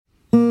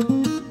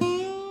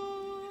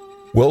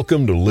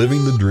Welcome to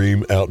Living the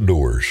Dream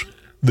Outdoors,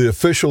 the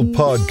official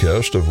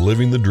podcast of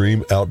Living the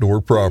Dream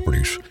Outdoor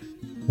Properties.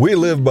 We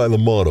live by the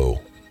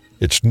motto,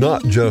 it's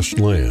not just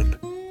land,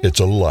 it's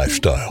a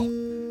lifestyle.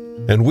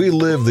 And we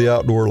live the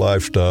outdoor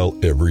lifestyle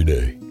every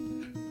day.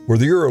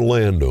 Whether you're a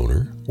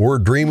landowner or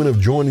dreaming of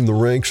joining the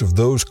ranks of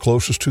those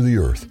closest to the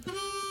earth,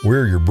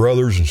 we're your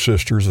brothers and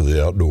sisters of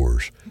the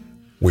outdoors.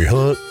 We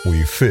hunt,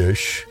 we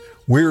fish,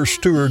 we're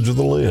stewards of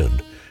the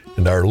land.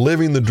 And our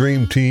Living the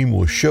Dream team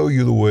will show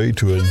you the way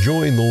to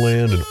enjoying the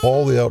land and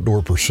all the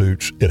outdoor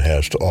pursuits it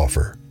has to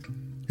offer.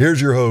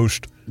 Here's your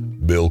host,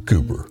 Bill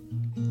Cooper.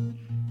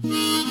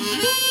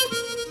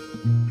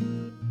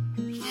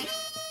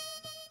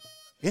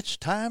 It's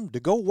time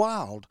to go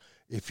wild.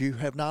 If you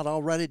have not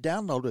already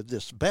downloaded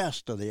this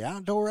best of the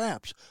outdoor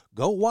apps,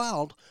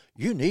 GoWild,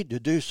 you need to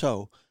do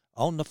so.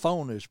 On the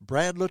phone is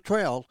Brad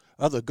Luttrell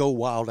of the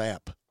GoWild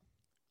app.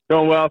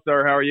 Doing well,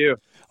 sir. How are you?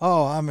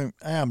 Oh,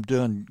 I'm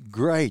doing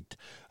great.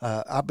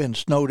 I've been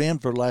snowed in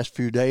for the last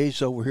few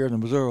days over here in the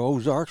Missouri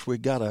Ozarks. We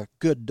got a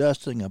good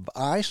dusting of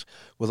ice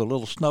with a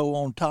little snow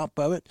on top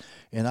of it,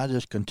 and I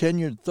just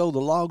continue to throw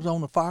the logs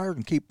on the fire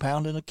and keep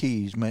pounding the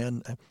keys,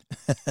 man.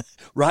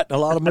 Writing a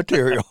lot of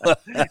material.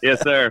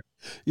 Yes, sir.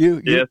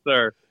 Yes,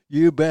 sir.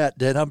 You bet.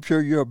 And I'm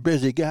sure you're a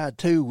busy guy,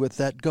 too, with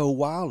that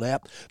GoWild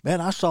app. Man,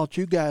 I thought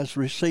you guys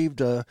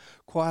received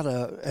quite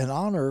an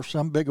honor,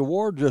 some big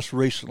award just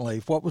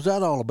recently. What was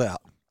that all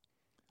about?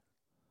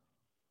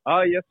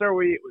 Yes, sir.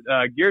 We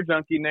Gear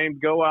Junkie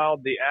named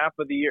GoWild the app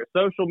of the year,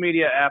 social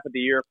media app of the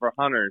year for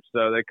hunters.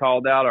 So they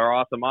called out our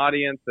awesome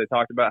audience. They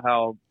talked about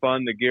how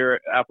fun the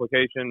gear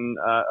application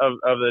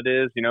of it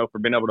is, for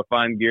being able to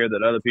find gear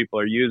that other people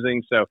are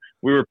using. So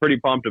we were pretty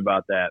pumped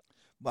about that.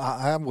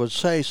 I would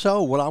say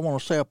so. Well, I want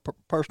to say a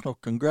personal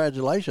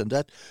congratulations.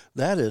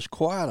 That is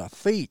quite a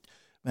feat,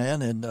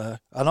 man. And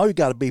I know you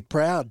got to be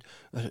proud.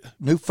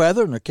 New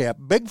feather in the cap,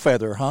 big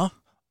feather, huh?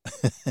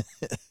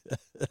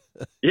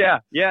 Yeah,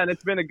 and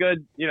it's been a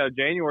good,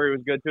 January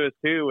was good to us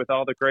too with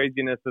all the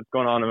craziness that's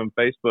going on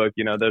Facebook.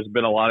 There's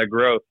been a lot of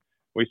growth.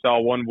 We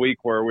saw 1 week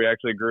where we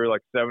actually grew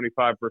like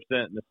 75%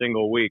 in a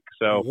single week.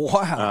 So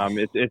wow,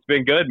 it's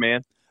been good,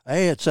 man.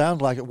 Hey, it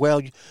sounds like it.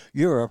 Well,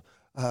 you're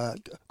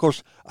of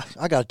course,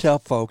 I got to tell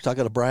folks, I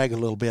got to brag a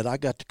little bit. I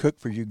got to cook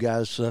for you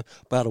guys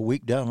about a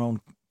week down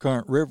on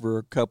Current River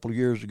a couple of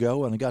years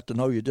ago, and I got to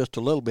know you just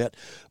a little bit.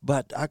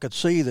 But I could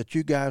see that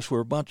you guys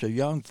were a bunch of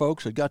young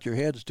folks that got your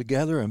heads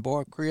together and,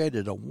 boy,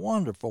 created a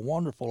wonderful,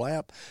 wonderful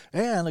app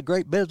and a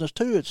great business,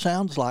 too, it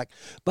sounds like.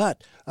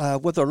 But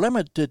with our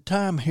limited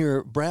time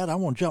here, Brad, I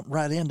want to jump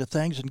right into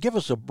things and give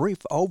us a brief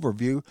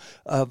overview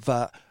of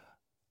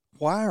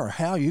why or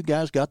how you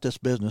guys got this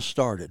business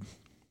started.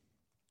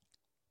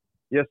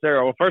 Yes,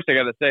 sir. Well, first I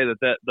got to say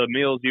that the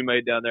meals you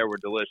made down there were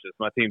delicious.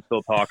 My team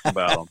still talks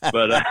about them.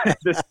 But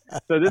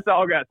this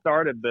all got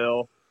started,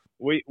 Bill.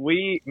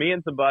 Me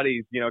and some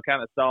buddies,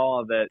 kind of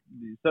saw that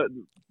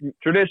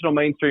traditional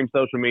mainstream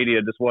social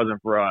media just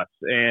wasn't for us.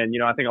 And,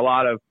 I think a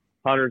lot of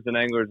hunters and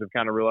anglers have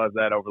kind of realized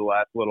that over the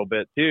last little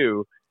bit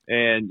too.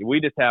 And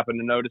we just happened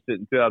to notice it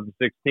in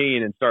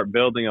 2016 and start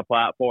building a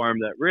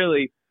platform that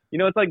really,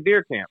 it's like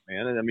deer camp,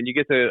 man. And I mean, you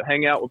get to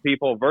hang out with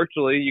people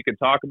virtually. You can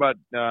talk about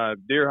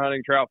deer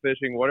hunting, trout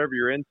fishing, whatever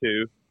you're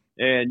into,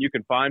 and you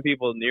can find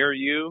people near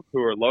you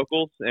who are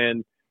locals.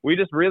 And we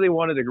just really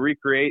wanted to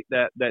recreate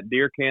that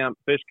deer camp,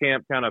 fish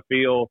camp kind of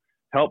feel,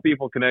 help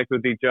people connect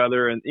with each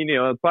other. And,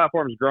 the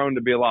platform's grown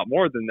to be a lot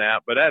more than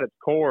that. But at its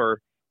core,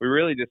 we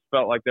really just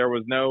felt like there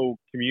was no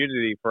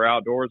community for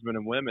outdoorsmen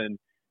and women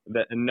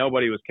and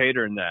nobody was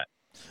catering that.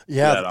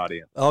 Yeah. That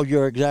audience. Oh,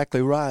 you're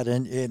exactly right.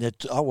 And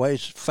it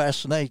always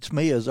fascinates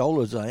me, as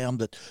old as I am,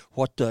 that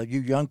what you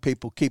young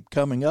people keep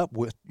coming up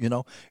with,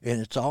 and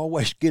it's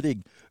always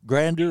getting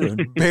grander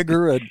and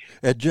bigger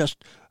and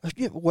just,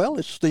 well,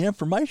 it's the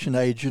information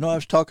age. I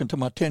was talking to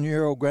my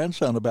 10-year-old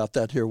grandson about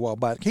that here a while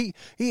back. He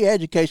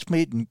educates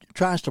me and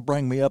tries to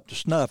bring me up to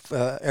snuff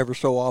ever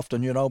so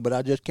often, but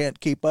I just can't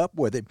keep up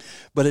with him.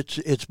 But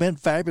it's been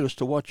fabulous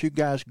to watch you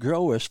guys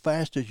grow as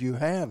fast as you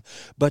have.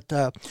 But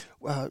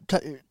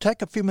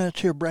take a few minutes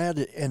here, Brad,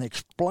 and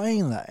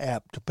explain the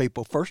app to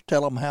people. First,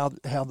 tell them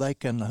how they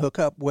can hook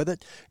up with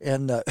it,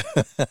 and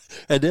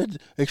and then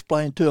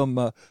explain to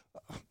them.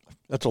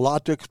 That's a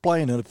lot to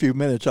explain in a few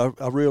minutes. I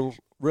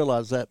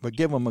realize that, but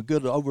give them a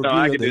good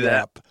overview of the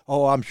app.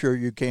 Oh, I'm sure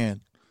you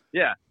can.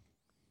 Yeah.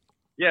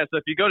 So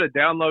if you go to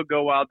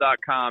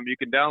downloadgowild.com, you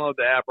can download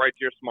the app right to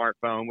your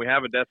smartphone. We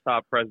have a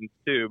desktop presence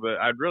too, but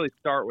I'd really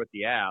start with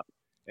the app.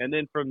 And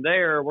then from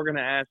there, we're going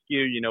to ask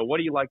you, what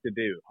do you like to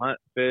do? Hunt,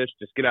 fish,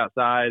 just get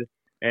outside,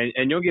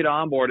 and you'll get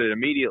onboarded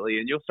immediately,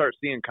 and you'll start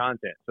seeing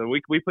content. So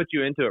we put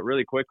you into it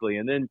really quickly.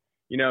 And then,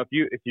 if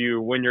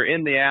you when you're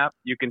in the app,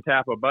 you can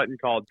tap a button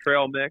called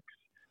Trail Mix,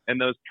 and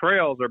those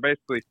trails are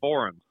basically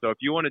forums. So if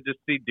you want to just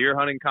see deer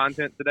hunting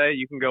content today,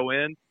 you can go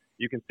in,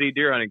 you can see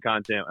deer hunting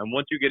content. And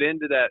once you get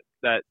into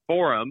that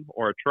forum,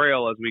 or a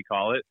trail as we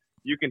call it,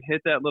 you can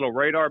hit that little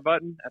radar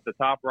button at the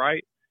top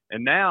right.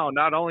 And now,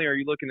 not only are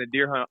you looking at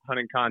deer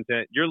hunting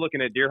content, you're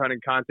looking at deer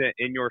hunting content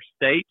in your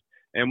state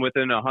and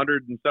within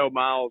 100 and so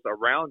miles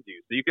around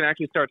you. So you can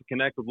actually start to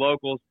connect with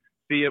locals,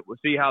 see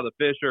how the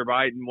fish are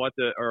biting,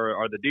 or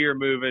are the deer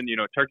moving.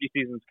 Turkey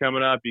season's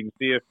coming up. You can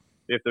see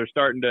if they're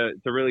starting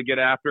to really get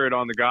after it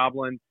on the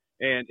goblin.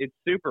 And it's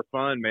super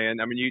fun,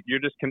 man. I mean, you're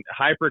just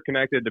hyper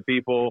connected to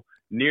people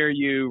near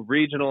you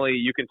regionally.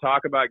 You can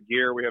talk about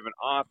gear. We have an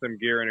awesome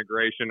gear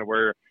integration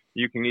where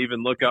you can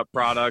even look up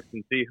products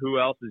and see who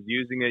else is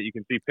using it. You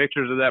can see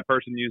pictures of that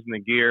person using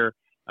the gear.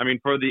 I mean,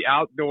 for the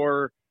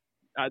outdoor,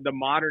 the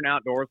modern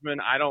outdoorsman,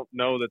 I don't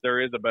know that there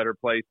is a better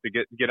place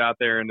to get out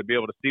there and to be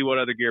able to see what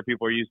other gear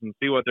people are using,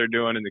 see what they're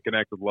doing, and to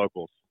connect with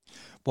locals.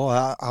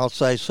 Boy, I'll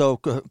say so.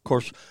 Of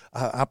course,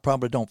 I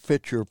probably don't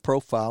fit your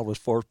profile as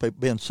far as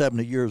being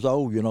 70 years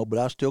old, but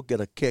I still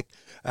get a kick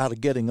out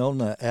of getting on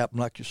the app and,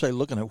 like you say,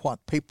 looking at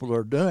what people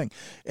are doing.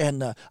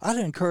 And I'd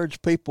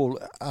encourage people,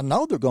 I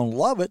know they're going to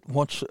love it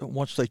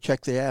once they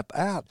check the app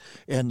out.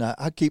 And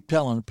I keep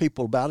telling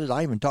people about it.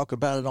 I even talk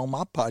about it on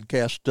my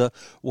podcast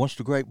once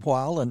in a great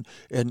while.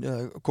 And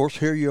of course,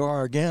 here you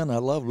are again. I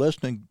love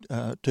listening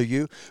to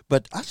you.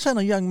 But I sent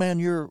a young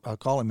man, I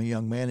call him a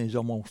young man. He's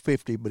almost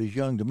 50, but he's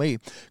young to me.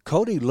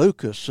 Cody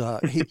Lucas,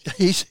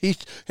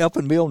 he's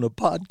helping me on the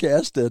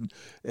podcast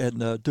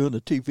and doing a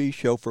TV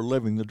show for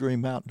Living the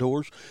Dream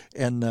Outdoors.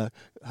 And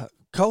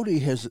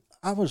Cody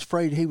I was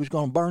afraid he was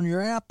going to burn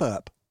your app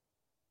up.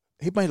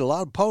 He made a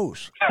lot of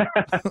posts.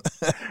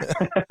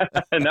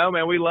 No,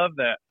 man, we love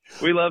that.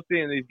 We love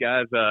seeing these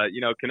guys,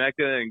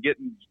 connected and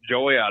getting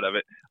joy out of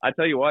it. I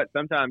tell you what,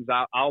 sometimes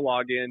I'll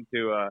log in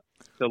to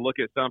look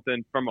at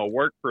something from a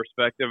work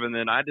perspective, and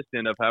then I just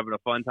end up having a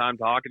fun time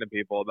talking to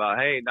people about,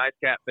 hey, nice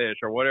catfish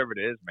or whatever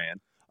it is, man.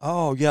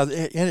 Oh, yeah,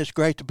 and it's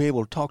great to be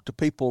able to talk to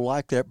people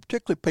like that,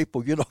 particularly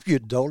people, you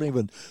don't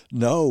even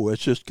know.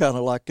 It's just kind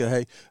of like,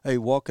 hey,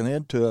 walking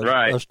into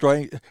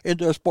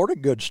into a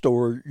sporting goods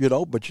store,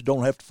 but you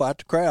don't have to fight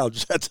the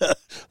crowds.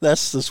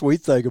 That's the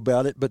sweet thing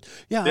about it. But,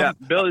 yeah.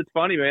 Bill, it's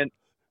funny, man.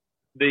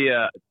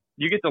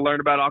 You get to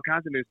learn about all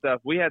kinds of new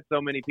stuff. We had so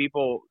many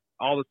people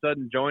all of a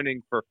sudden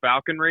joining for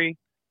falconry.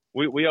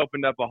 We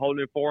opened up a whole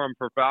new forum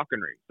for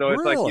falconry. So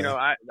it's really?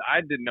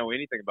 I didn't know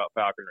anything about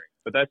falconry,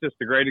 but that's just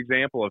a great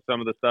example of some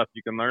of the stuff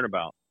you can learn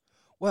about.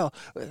 Well,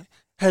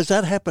 has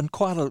that happened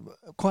quite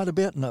a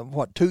bit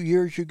in 2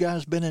 years you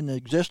guys been in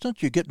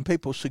existence? You getting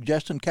people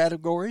suggesting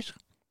categories?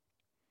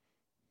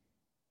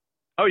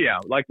 Oh yeah,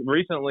 like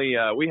recently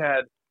we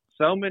had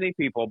so many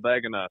people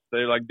begging us.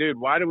 They're like, dude,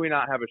 why do we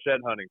not have a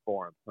shed hunting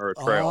forum or a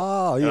trail?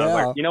 Oh, and yeah. I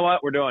was like, you know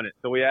what? We're doing it.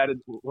 So we added,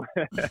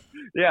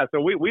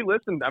 so we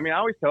listened. I mean, I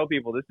always tell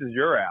people this is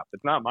your app.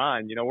 It's not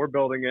mine. We're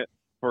building it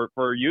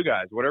for you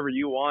guys, whatever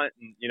you want.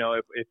 And,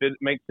 if it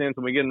makes sense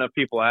and we get enough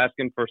people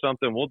asking for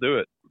something, we'll do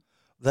it.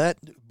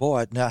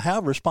 Now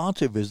how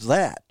responsive is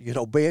that?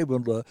 Be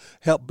able to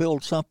help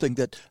build something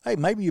that, hey,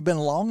 maybe you've been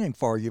longing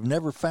for, you've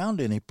never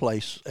found any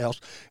place else.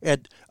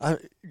 And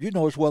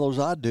as well as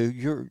I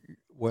do,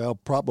 well,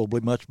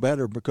 probably much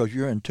better because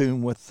you're in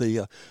tune with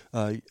the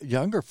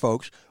younger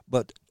folks,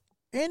 but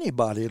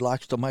anybody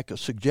likes to make a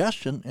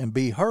suggestion and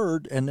be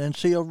heard and then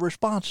see a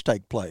response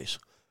take place.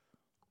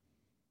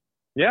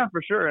 Yeah,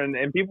 for sure.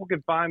 And people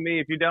can find me.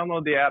 If you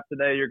download the app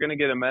today, you're going to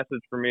get a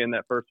message from me in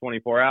that first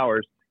 24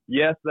 hours.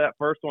 Yes, that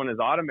first one is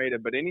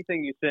automated, but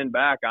anything you send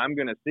back, I'm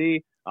going to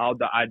see. I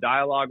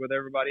dialogue with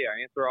everybody.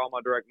 I answer all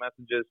my direct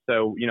messages.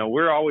 So,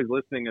 we're always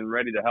listening and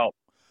ready to help.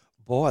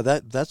 Boy,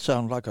 that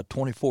sounds like a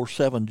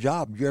 24/7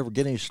 job. You ever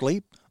get any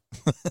sleep?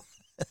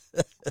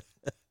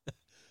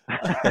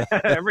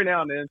 Every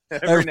now and then.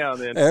 Every now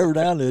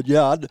and then,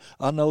 yeah.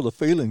 I know the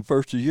feeling.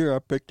 First of the year, I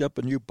picked up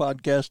a new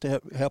podcast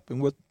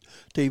helping with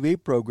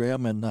TV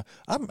program, and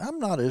I'm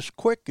not as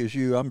quick as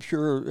you. I'm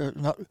sure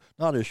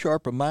not as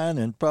sharp a mind,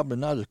 and probably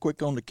not as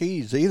quick on the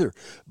keys either.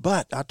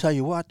 But I tell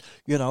you what,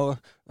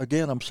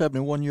 again, I'm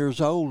 71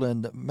 years old,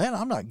 and man,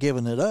 I'm not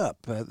giving it up.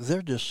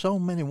 There's just so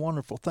many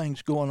wonderful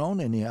things going on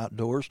in the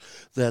outdoors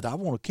that I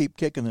want to keep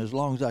kicking as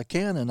long as I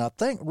can. And I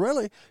think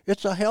really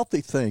it's a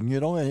healthy thing,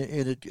 and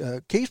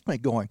it keeps me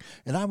going.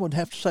 And I would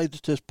have to say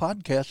that this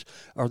podcast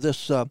or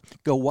this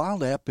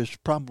GoWild app is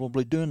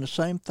probably doing the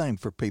same thing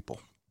for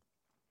people.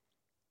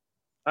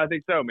 I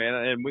think so, man.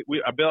 And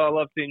Bill, I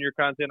love seeing your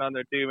content on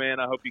there too, man.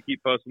 I hope you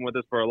keep posting with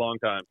us for a long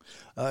time.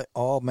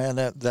 Man,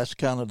 that's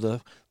kind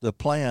of the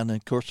plan. And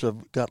of course,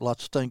 I've got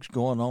lots of things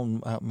going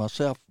on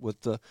myself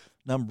with the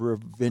number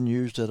of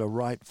venues that are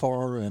right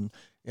for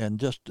and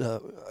just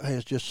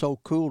it's just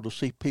so cool to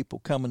see people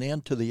coming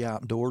into the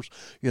outdoors.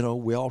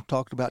 We all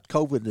talked about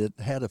COVID. It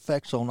had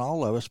effects on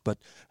all of us, but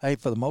hey,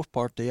 for the most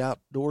part, the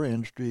outdoor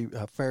industry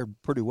fared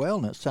pretty well,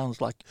 and it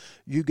sounds like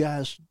you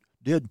guys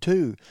did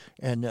too.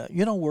 And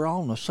we're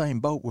all in the same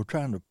boat. We're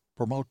trying to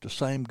promote the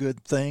same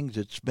good things.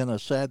 It's been a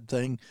sad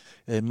thing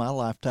in my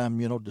lifetime,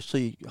 to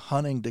see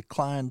hunting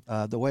decline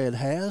the way it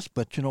has.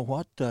 But you know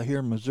what? Here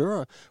in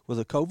Missouri, with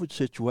the COVID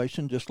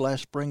situation, just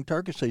last spring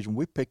turkey season,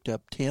 we picked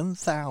up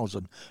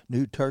 10,000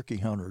 new turkey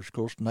hunters. Of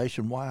course,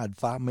 nationwide,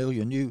 5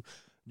 million new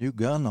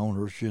gun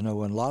owners, and a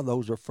lot of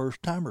those are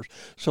first timers.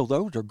 So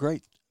those are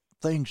great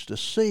things to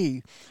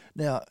see.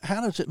 Now,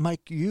 how does it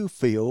make you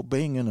feel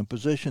being in a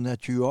position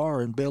that you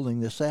are and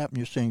building this app and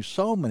you're seeing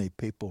so many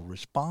people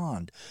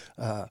respond?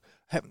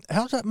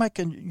 How's that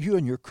making you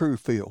and your crew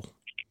feel?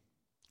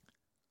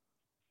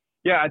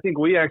 Yeah, I think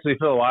we actually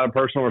feel a lot of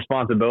personal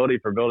responsibility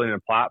for building a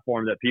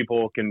platform that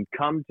people can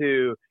come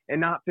to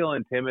and not feel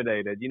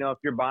intimidated. You know, if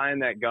you're buying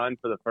that gun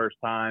for the first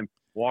time,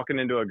 walking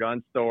into a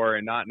gun store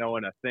and not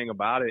knowing a thing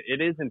about it,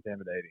 it is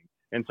intimidating.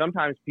 And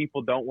sometimes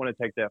people don't want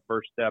to take that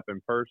first step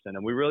in person.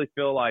 And we really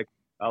feel like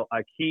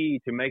a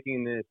key to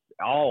making this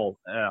all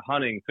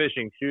hunting,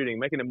 fishing, shooting,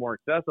 making it more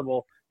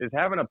accessible is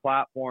having a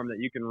platform that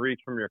you can reach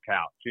from your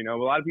couch. You know,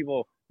 a lot of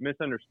people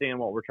misunderstand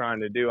what we're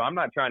trying to do. I'm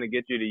not trying to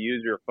get you to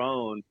use your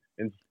phone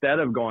instead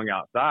of going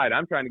outside.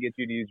 I'm trying to get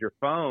you to use your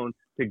phone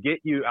to get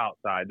you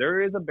outside.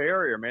 There is a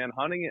barrier, man.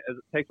 Hunting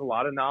takes a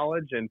lot of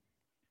knowledge, and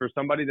for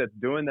somebody that's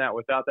doing that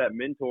without that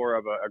mentor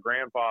of a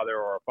grandfather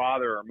or a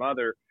father or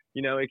mother,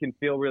 you know, it can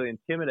feel really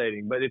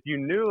intimidating. But if you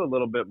knew a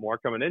little bit more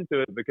coming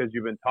into it because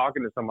you've been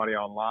talking to somebody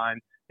online,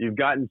 you've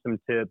gotten some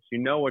tips, you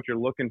know what you're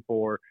looking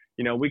for,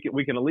 you know, we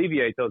can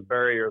alleviate those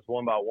barriers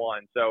one by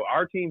one. So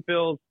our team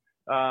feels,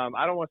 I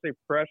don't want to say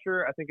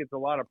pressure. I think it's a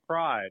lot of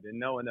pride in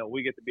knowing that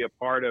we get to be a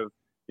part of,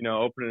 you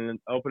know,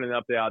 opening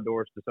up the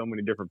outdoors to so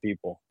many different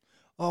people.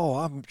 Oh,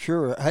 I'm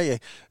sure. Hey,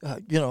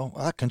 you know,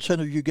 I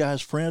consider you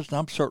guys friends, and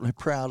I'm certainly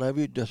proud of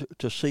you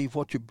to see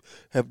what you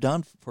have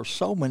done for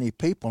so many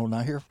people. And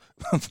I hear,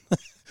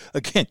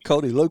 again,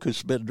 Cody Lucas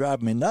has been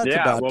driving me nuts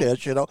about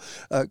this, you know,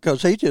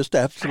 because he just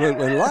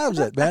absolutely loves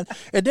it, man.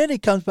 And then he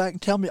comes back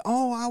and tells me,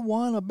 oh, I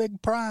won a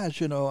big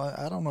prize. You know,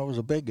 I don't know, it was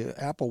a big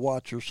Apple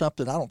Watch or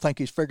something. I don't think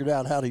he's figured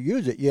out how to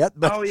use it yet.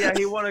 But oh, yeah,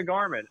 he won a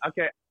Garmin.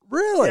 Okay.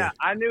 Really? Yeah,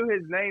 I knew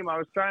his name. I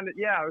was trying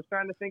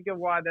to think of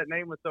why that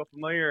name was so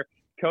familiar.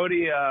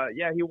 Cody,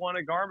 he won a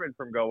Garmin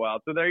from GoWild.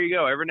 So there you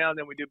go. Every now and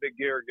then we do big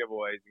gear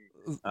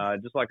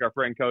giveaways, just like our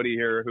friend Cody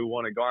here who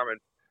won a Garmin.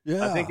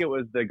 Yeah. I think it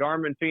was the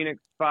Garmin Fenix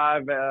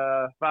 5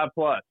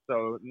 Plus.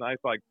 So nice,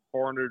 like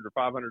 $400 or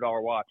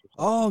 $500 watch.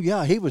 Oh,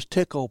 yeah. He was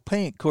tickled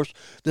pink. Of course,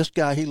 this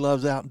guy, he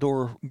loves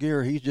outdoor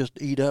gear. He's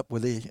just eat up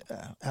with the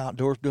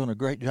outdoors, doing a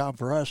great job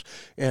for us.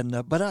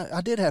 And but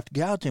I did have to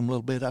gouge him a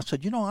little bit. I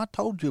said, you know, I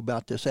told you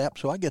about this app,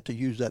 so I get to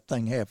use that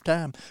thing half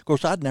time. Of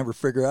course, I'd never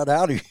figure out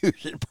how to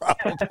use it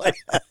probably.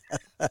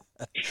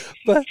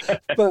 but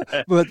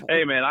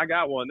hey, man, I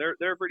got one.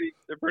 They're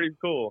pretty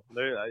cool.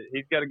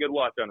 He's got a good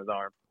watch on his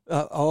arm.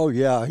 Oh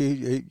yeah,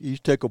 he's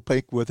tickled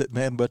pink with it,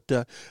 man.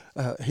 But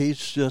he's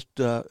just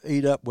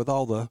eat up with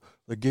all the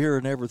gear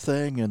and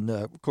everything, and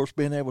of course,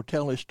 being able to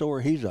tell his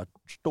story. He's a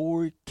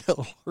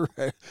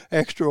storyteller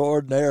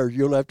extraordinaire.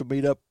 You'll have to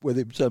meet up with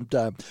him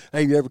sometime.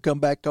 Hey, you ever come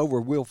back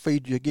over? We'll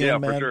feed you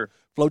again, man. For sure.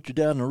 Float you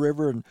down the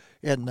river,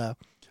 and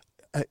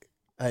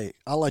hey,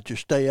 I'll let you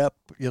stay up,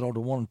 you know, to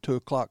 1 or 2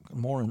 o'clock in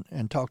the morning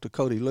and talk to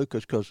Cody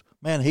Lucas because,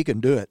 man, he can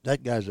do it.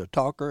 That guy's a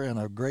talker and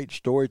a great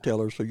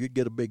storyteller, so you'd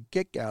get a big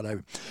kick out of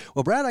him.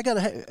 Well, Brad, I got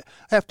to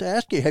have to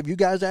ask you, have you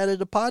guys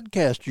added a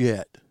podcast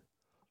yet?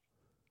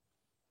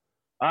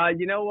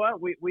 You know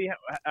what? We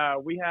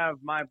have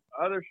my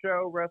other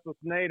show, Restless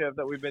Native,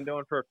 that we've been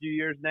doing for a few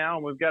years now,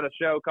 and we've got a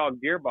show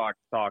called Gearbox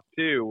Talk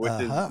too, which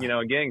is, you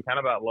know, again, kind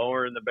of about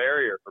lowering the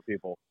barrier for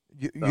people.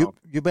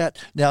 You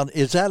bet. Now,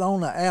 is that on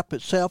the app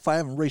itself? I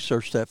haven't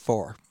researched that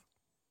far.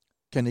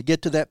 Can you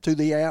get to that through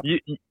the app?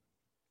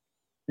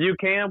 You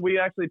can. We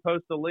actually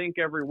post a link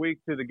every week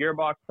to the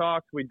Gearbox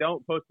Talks. We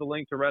don't post a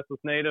link to Restless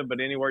Native,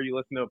 but anywhere you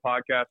listen to a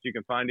podcast, you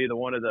can find either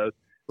one of those.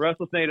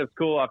 Restless Native's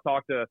cool. I've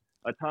talked to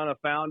a ton of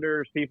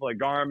founders, people at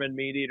Garmin,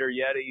 Meat Eater,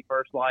 Yeti,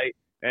 First Light,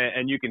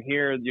 and you can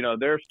hear, you know,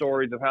 their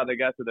stories of how they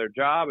got to their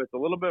job. It's a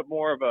little bit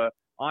more of a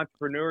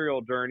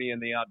entrepreneurial journey in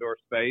the outdoor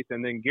space.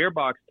 And then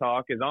Gearbox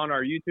Talk is on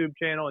our YouTube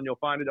channel, and you'll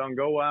find it on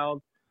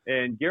GoWild.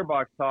 And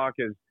Gearbox Talk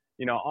is,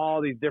 you know,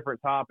 all these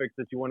different topics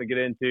that you want to get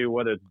into,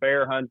 whether it's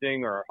bear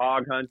hunting or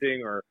hog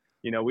hunting, or,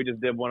 you know, we just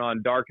did one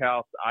on dark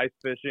house ice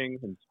fishing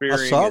and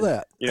spearing. I saw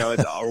that. You know,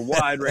 it's a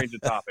wide range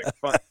of topics.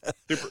 Fun,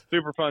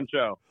 super fun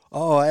show.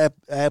 Oh,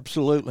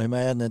 absolutely,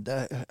 man. And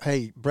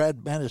hey,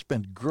 Brad, man, it's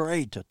been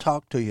great to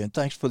talk to you, and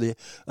thanks for the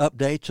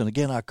updates. And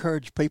again, I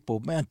encourage people,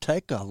 man,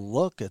 take a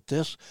look at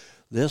this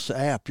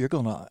app. You're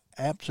going to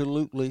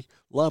absolutely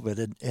love it.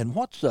 And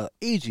what's the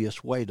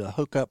easiest way to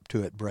hook up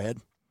to it, Brad?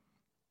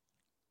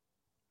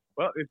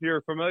 Well, if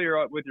you're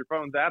familiar with your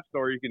phone's app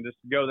store, you can just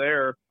go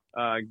there,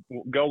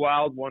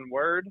 GoWild, one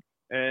word,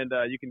 and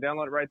you can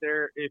download it right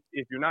there.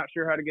 If you're not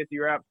sure how to get to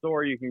your app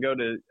store, you can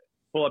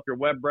pull up your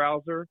web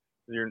browser,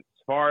 your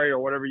Safari or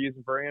whatever you're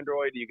using for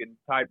Android. You can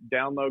type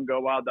download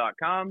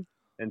GoWild.com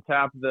and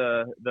tap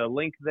the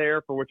link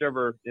there for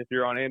whichever, if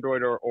you're on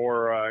Android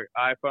or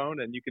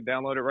iPhone, and you can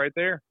download it right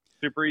there.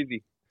 Super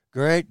easy.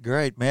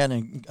 Great, man.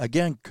 And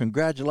again,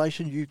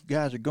 congratulations. You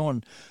guys are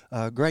going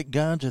great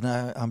guns, and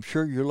I'm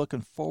sure you're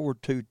looking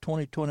forward to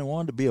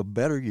 2021 to be a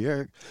better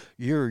year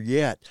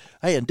yet.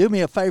 Hey, and do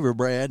me a favor,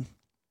 Brad.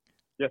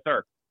 Yes,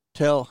 sir.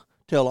 Tell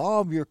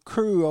all of your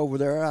crew over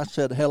there I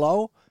said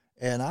hello,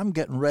 and I'm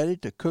getting ready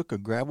to cook a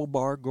gravel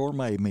bar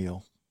gourmet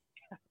meal.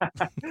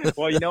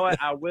 Well, you know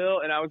what? I will.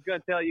 And I was going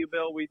to tell you,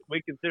 Bill, we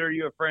consider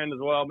you a friend as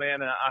well,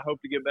 man. And I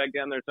hope to get back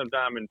down there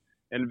sometime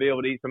and be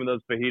able to eat some of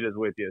those fajitas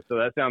with you. So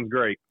that sounds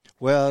great.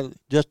 Well,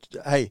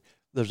 hey,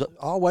 there's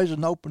always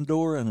an open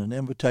door and an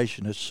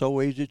invitation. It's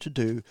so easy to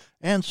do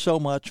and so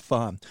much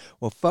fun.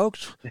 Well,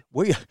 folks,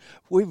 we've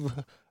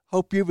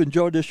hope you've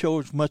enjoyed this show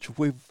as much as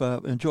we've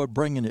enjoyed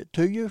bringing it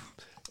to you.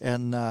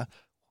 And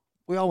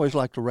we always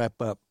like to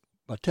wrap up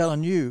by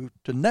telling you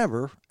to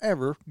never,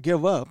 ever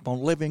give up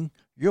on living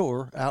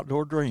your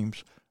outdoor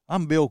dreams.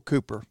 I'm Bill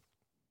Cooper.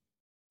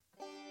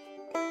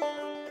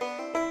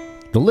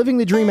 The Living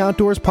the Dream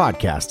Outdoors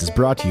podcast is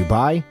brought to you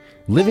by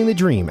Living the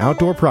Dream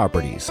Outdoor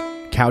Properties,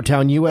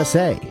 Cowtown,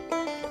 USA,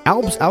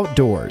 Alps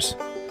Outdoors,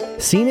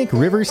 Scenic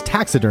Rivers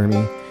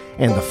Taxidermy,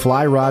 and the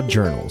Fly Rod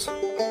Journals.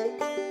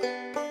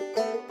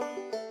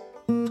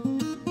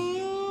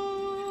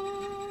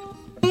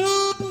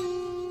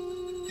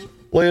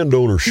 Land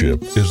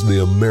ownership is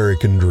the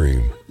American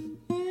dream.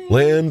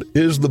 Land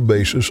is the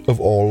basis of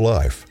all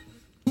life.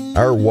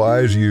 Our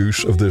wise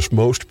use of this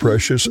most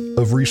precious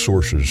of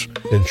resources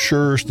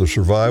ensures the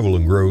survival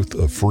and growth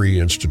of free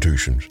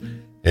institutions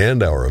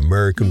and our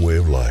American way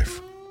of life.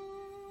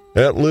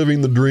 At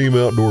Living the Dream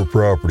Outdoor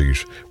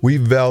Properties, we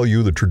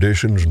value the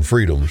traditions and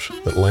freedoms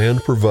that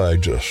land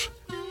provides us.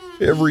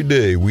 Every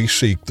day we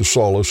seek the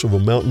solace of a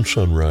mountain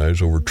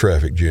sunrise over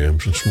traffic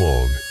jams and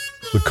smog,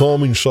 the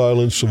calming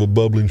silence of a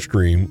bubbling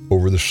stream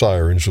over the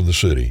sirens of the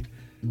city,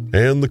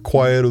 and the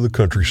quiet of the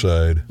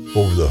countryside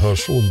over the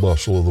hustle and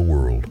bustle of the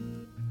world.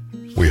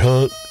 We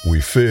hunt,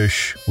 we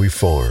fish, we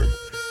farm.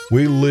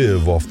 We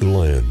live off the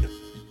land.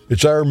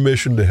 It's our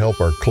mission to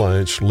help our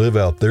clients live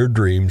out their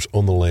dreams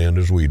on the land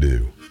as we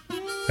do.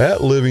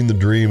 At Living the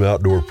Dream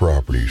Outdoor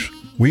Properties,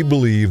 we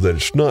believe that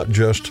it's not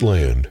just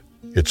land,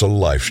 it's a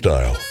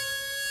lifestyle.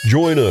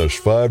 Join us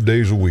 5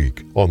 days a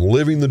week on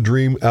Living the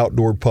Dream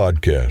Outdoor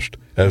Podcast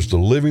as the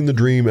Living the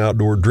Dream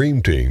Outdoor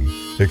Dream Team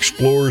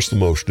explores the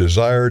most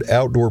desired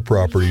outdoor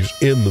properties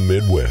in the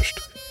Midwest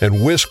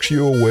and whisks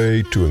you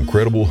away to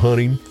incredible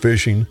hunting,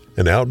 fishing,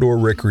 and outdoor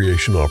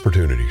recreation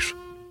opportunities.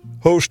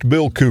 Host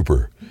Bill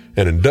Cooper,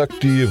 an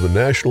inductee of the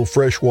National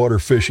Freshwater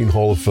Fishing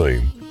Hall of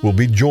Fame, will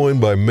be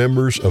joined by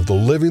members of the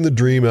Living the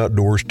Dream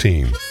Outdoors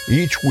team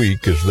each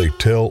week as they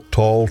tell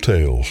tall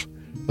tales,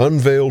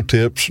 unveil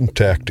tips and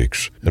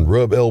tactics, and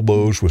rub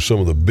elbows with some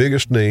of the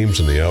biggest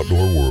names in the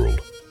outdoor world.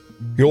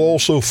 You'll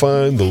also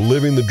find the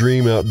Living the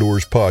Dream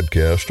Outdoors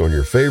podcast on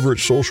your favorite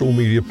social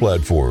media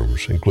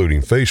platforms,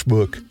 including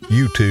Facebook,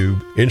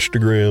 YouTube,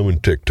 Instagram,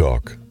 and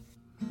TikTok.